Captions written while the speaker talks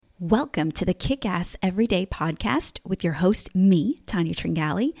Welcome to the Kick-Ass Everyday Podcast with your host, me, Tanya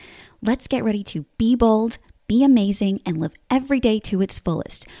Tringali. Let's get ready to be bold, be amazing, and live every day to its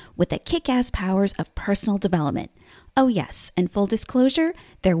fullest with the kick-ass powers of personal development. Oh yes, and full disclosure,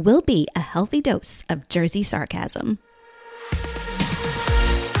 there will be a healthy dose of Jersey sarcasm.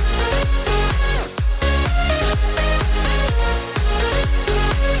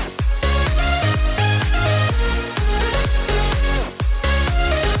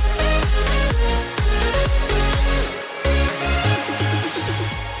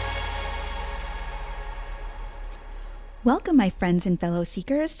 Welcome, my friends and fellow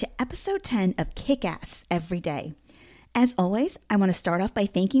seekers, to episode 10 of Kick-Ass Every Day. As always, I want to start off by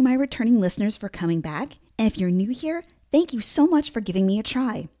thanking my returning listeners for coming back. And if you're new here, thank you so much for giving me a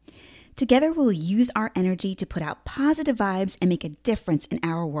try. Together, we'll use our energy to put out positive vibes and make a difference in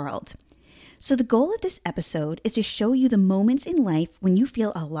our world. So the goal of this episode is to show you the moments in life when you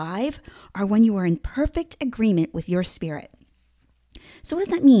feel alive or when you are in perfect agreement with your spirit. So what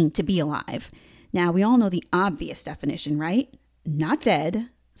does that mean to be alive? Now, we all know the obvious definition, right? Not dead,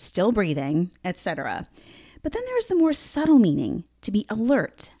 still breathing, etc. But then there's the more subtle meaning, to be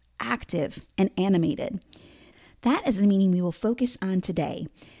alert, active, and animated. That is the meaning we will focus on today.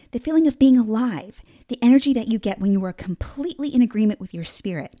 The feeling of being alive, the energy that you get when you are completely in agreement with your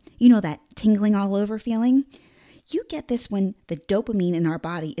spirit. You know that tingling all over feeling? You get this when the dopamine in our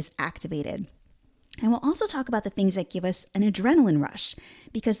body is activated. And we'll also talk about the things that give us an adrenaline rush,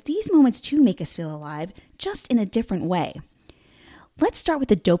 because these moments too make us feel alive, just in a different way. Let's start with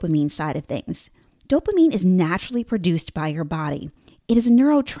the dopamine side of things. Dopamine is naturally produced by your body. It is a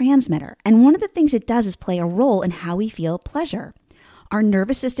neurotransmitter, and one of the things it does is play a role in how we feel pleasure. Our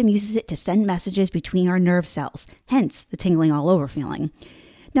nervous system uses it to send messages between our nerve cells, hence the tingling all over feeling.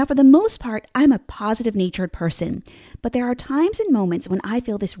 Now, for the most part, I'm a positive-natured person, but there are times and moments when I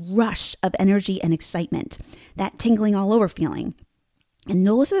feel this rush of energy and excitement, that tingling all over feeling. And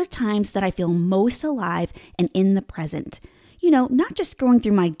those are the times that I feel most alive and in the present. You know, not just going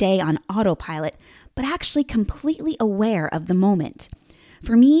through my day on autopilot, but actually completely aware of the moment.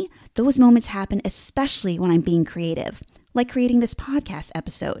 For me, those moments happen especially when I'm being creative, like creating this podcast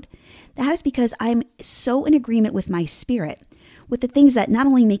episode. That is because I'm so in agreement with my spirit, with the things that not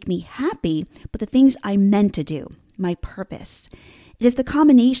only make me happy, but the things I'm meant to do, my purpose. It is the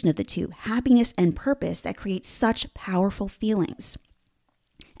combination of the two, happiness and purpose, that creates such powerful feelings.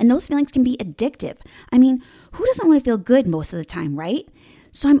 And those feelings can be addictive. I mean, who doesn't want to feel good most of the time, right?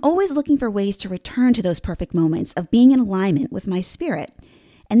 So I'm always looking for ways to return to those perfect moments of being in alignment with my spirit.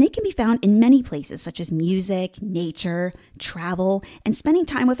 And they can be found in many places, such as music, nature, travel, and spending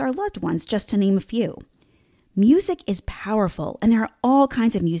time with our loved ones, just to name a few. Music is powerful, and there are all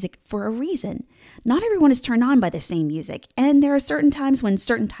kinds of music for a reason. Not everyone is turned on by the same music, and there are certain times when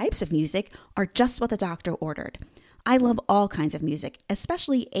certain types of music are just what the doctor ordered. I love all kinds of music,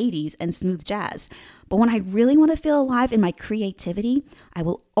 especially 80s and smooth jazz. But when I really want to feel alive in my creativity, I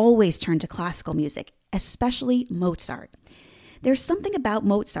will always turn to classical music, especially Mozart. There's something about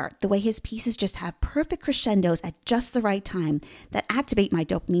Mozart, the way his pieces just have perfect crescendos at just the right time, that activate my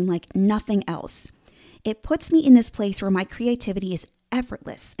dopamine like nothing else. It puts me in this place where my creativity is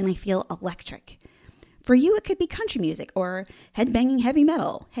effortless and I feel electric. For you, it could be country music or headbanging heavy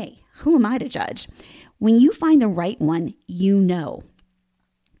metal. Hey, who am I to judge? When you find the right one, you know.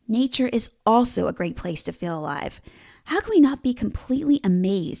 Nature is also a great place to feel alive. How can we not be completely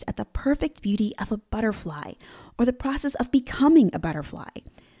amazed at the perfect beauty of a butterfly or the process of becoming a butterfly?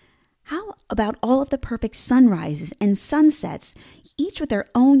 How about all of the perfect sunrises and sunsets, each with their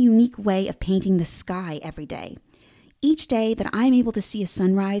own unique way of painting the sky every day? Each day that I'm able to see a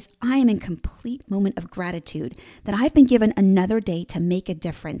sunrise, I am in complete moment of gratitude that I've been given another day to make a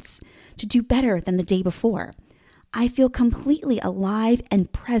difference, to do better than the day before. I feel completely alive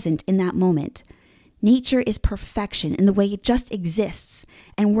and present in that moment. Nature is perfection in the way it just exists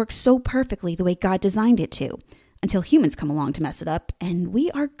and works so perfectly the way God designed it to, until humans come along to mess it up, and we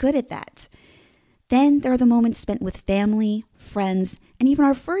are good at that. Then there are the moments spent with family, friends, and even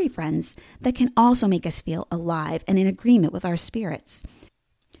our furry friends that can also make us feel alive and in agreement with our spirits.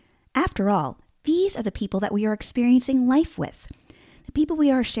 After all, these are the people that we are experiencing life with, the people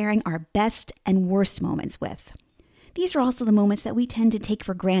we are sharing our best and worst moments with. These are also the moments that we tend to take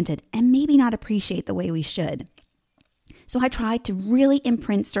for granted and maybe not appreciate the way we should. So I try to really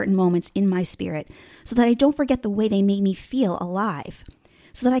imprint certain moments in my spirit so that I don't forget the way they made me feel alive,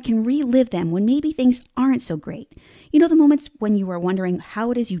 so that I can relive them when maybe things aren't so great. You know, the moments when you are wondering how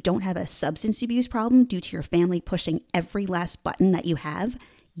it is you don't have a substance abuse problem due to your family pushing every last button that you have?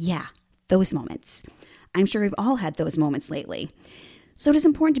 Yeah, those moments. I'm sure we've all had those moments lately. So it is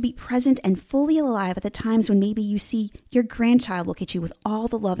important to be present and fully alive at the times when maybe you see your grandchild look at you with all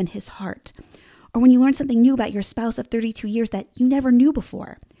the love in his heart, or when you learn something new about your spouse of 32 years that you never knew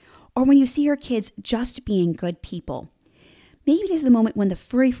before, or when you see your kids just being good people. Maybe it is the moment when the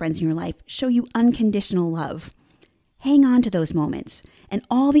furry friends in your life show you unconditional love. Hang on to those moments and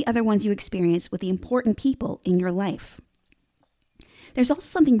all the other ones you experience with the important people in your life. There's also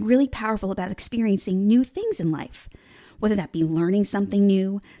something really powerful about experiencing new things in life, whether that be learning something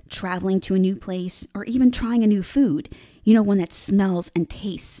new, traveling to a new place, or even trying a new food, one that smells and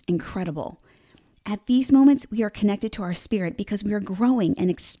tastes incredible. At these moments, we are connected to our spirit because we are growing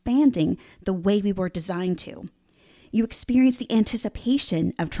and expanding the way we were designed to. You experience the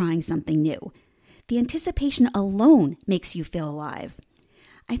anticipation of trying something new. The anticipation alone makes you feel alive.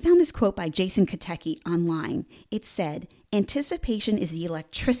 I found this quote by Jason Katecki online. It said, "Anticipation is the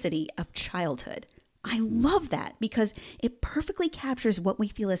electricity of childhood." I love that because it perfectly captures what we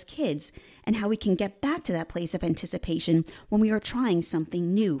feel as kids and how we can get back to that place of anticipation when we are trying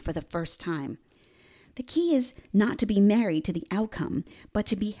something new for the first time. The key is not to be married to the outcome, but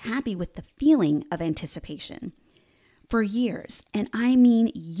to be happy with the feeling of anticipation. For years, and I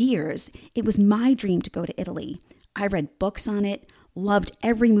mean years, it was my dream to go to Italy. I read books on it, loved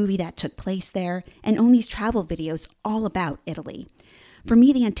every movie that took place there, and owned these travel videos all about Italy. For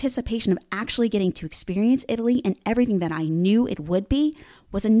me, the anticipation of actually getting to experience Italy and everything that I knew it would be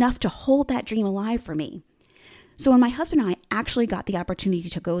was enough to hold that dream alive for me. So when my husband and I actually got the opportunity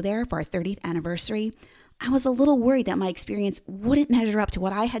to go there for our 30th anniversary, I was a little worried that my experience wouldn't measure up to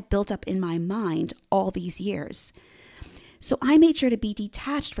what I had built up in my mind all these years. So I made sure to be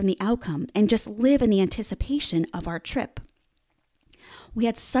detached from the outcome and just live in the anticipation of our trip. We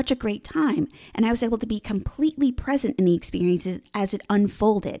had such a great time, and I was able to be completely present in the experiences as it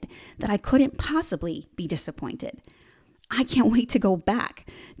unfolded that I couldn't possibly be disappointed. I can't wait to go back.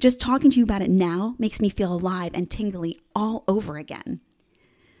 Just talking to you about it now makes me feel alive and tingly all over again.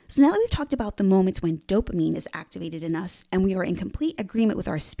 So now that we've talked about the moments when dopamine is activated in us and we are in complete agreement with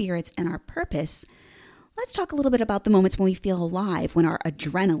our spirits and our purpose, let's talk a little bit about the moments when we feel alive, when our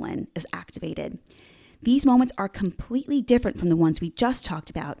adrenaline is activated. These moments are completely different from the ones we just talked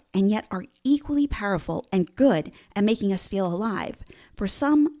about, and yet are equally powerful and good at making us feel alive. For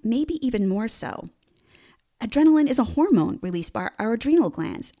some, maybe even more so. Adrenaline is a hormone released by our adrenal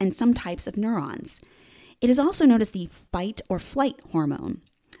glands and some types of neurons. It is also known as the fight or flight hormone.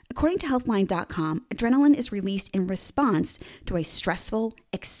 According to Healthline.com, adrenaline is released in response to a stressful,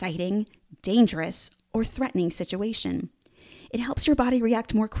 exciting, dangerous, or threatening situation. It helps your body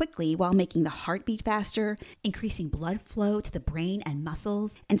react more quickly while making the heart beat faster, increasing blood flow to the brain and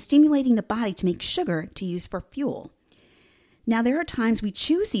muscles, and stimulating the body to make sugar to use for fuel. Now, there are times we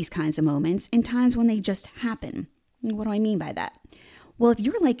choose these kinds of moments and times when they just happen. What do I mean by that? Well, if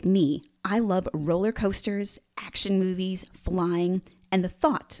you're like me, I love roller coasters, action movies, flying, and the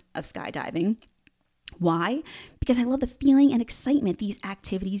thought of skydiving. Why? Because I love the feeling and excitement these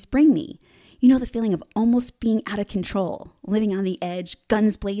activities bring me. The feeling of almost being out of control, living on the edge,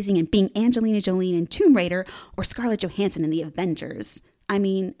 guns blazing, and being Angelina Jolie in Tomb Raider or Scarlett Johansson in The Avengers. I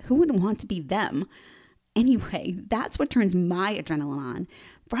mean, who wouldn't want to be them? Anyway, that's what turns my adrenaline on.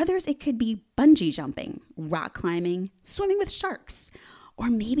 For others, it could be bungee jumping, rock climbing, swimming with sharks, or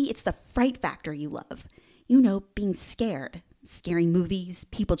maybe it's the fright factor you love. Being scared, scary movies,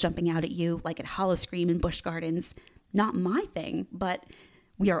 people jumping out at you like at Howl-O-Scream in Busch Gardens. Not my thing, but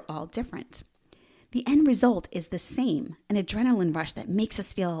we are all different. The end result is the same, an adrenaline rush that makes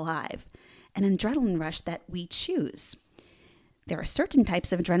us feel alive, an adrenaline rush that we choose. There are certain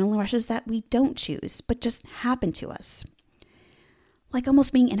types of adrenaline rushes that we don't choose, but just happen to us. Like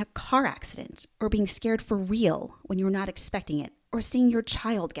almost being in a car accident, or being scared for real when you're not expecting it, or seeing your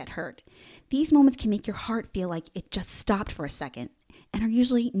child get hurt. These moments can make your heart feel like it just stopped for a second, and are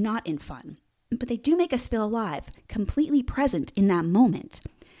usually not in fun. But they do make us feel alive, completely present in that moment.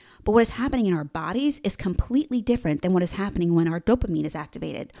 But what is happening in our bodies is completely different than what is happening when our dopamine is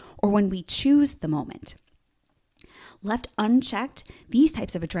activated, or when we choose the moment. Left unchecked, these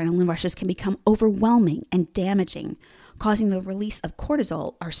types of adrenaline rushes can become overwhelming and damaging, causing the release of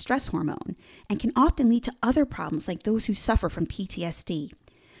cortisol, our stress hormone, and can often lead to other problems like those who suffer from PTSD.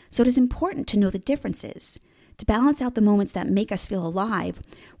 So it is important to know the differences, to balance out the moments that make us feel alive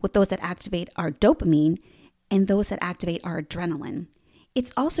with those that activate our dopamine and those that activate our adrenaline.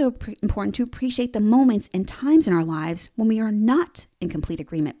 It's also important to appreciate the moments and times in our lives when we are not in complete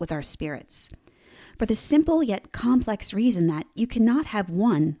agreement with our spirits, for the simple yet complex reason that you cannot have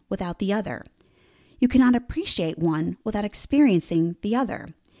one without the other. You cannot appreciate one without experiencing the other.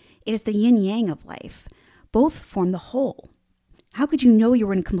 It is the yin-yang of life. Both form the whole. How could you know you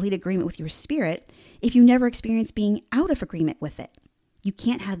were in complete agreement with your spirit if you never experienced being out of agreement with it? You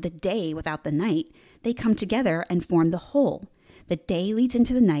can't have the day without the night. They come together and form the whole. The day leads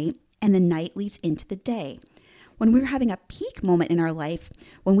into the night, and the night leads into the day. When we're having a peak moment in our life,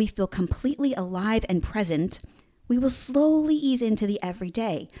 when we feel completely alive and present, we will slowly ease into the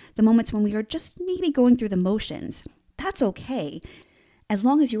everyday, the moments when we are just maybe going through the motions. That's okay, as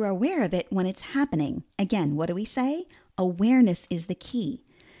long as you're aware of it when it's happening. Again, what do we say? Awareness is the key.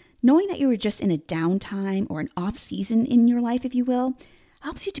 Knowing that you were just in a downtime or an off season in your life, if you will,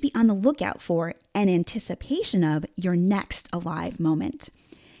 helps you to be on the lookout for and anticipation of your next alive moment.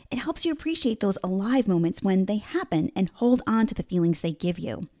 It helps you appreciate those alive moments when they happen and hold on to the feelings they give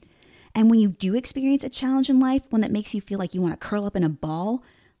you. And when you do experience a challenge in life, one that makes you feel like you want to curl up in a ball,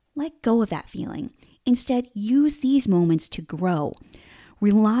 let go of that feeling. Instead, use these moments to grow.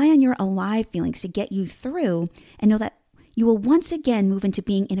 Rely on your alive feelings to get you through, and know that you will once again move into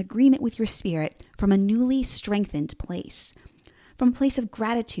being in agreement with your spirit from a newly strengthened place, from a place of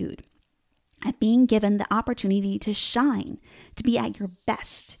gratitude at being given the opportunity to shine, to be at your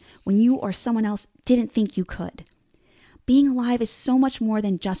best when you or someone else didn't think you could. Being alive is so much more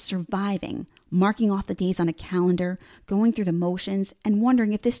than just surviving, marking off the days on a calendar, going through the motions, and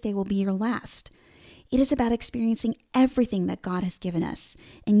wondering if this day will be your last. It is about experiencing everything that God has given us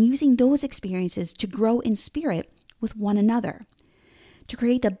and using those experiences to grow in spirit with one another, to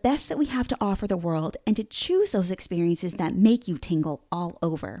create the best that we have to offer the world, and to choose those experiences that make you tingle all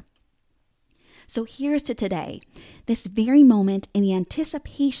over. So here's to today, this very moment in the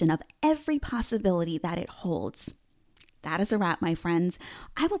anticipation of every possibility that it holds. That is a wrap, my friends.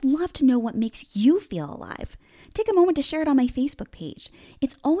 I would love to know what makes you feel alive. Take a moment to share it on my Facebook page.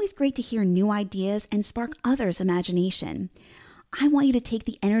 It's always great to hear new ideas and spark others' imagination. I want you to take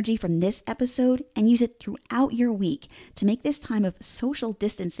the energy from this episode and use it throughout your week to make this time of social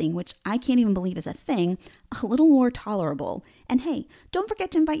distancing, which I can't even believe is a thing, a little more tolerable. And hey, don't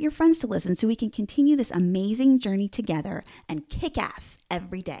forget to invite your friends to listen so we can continue this amazing journey together and kick ass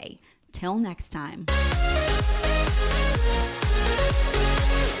every day. Till next time.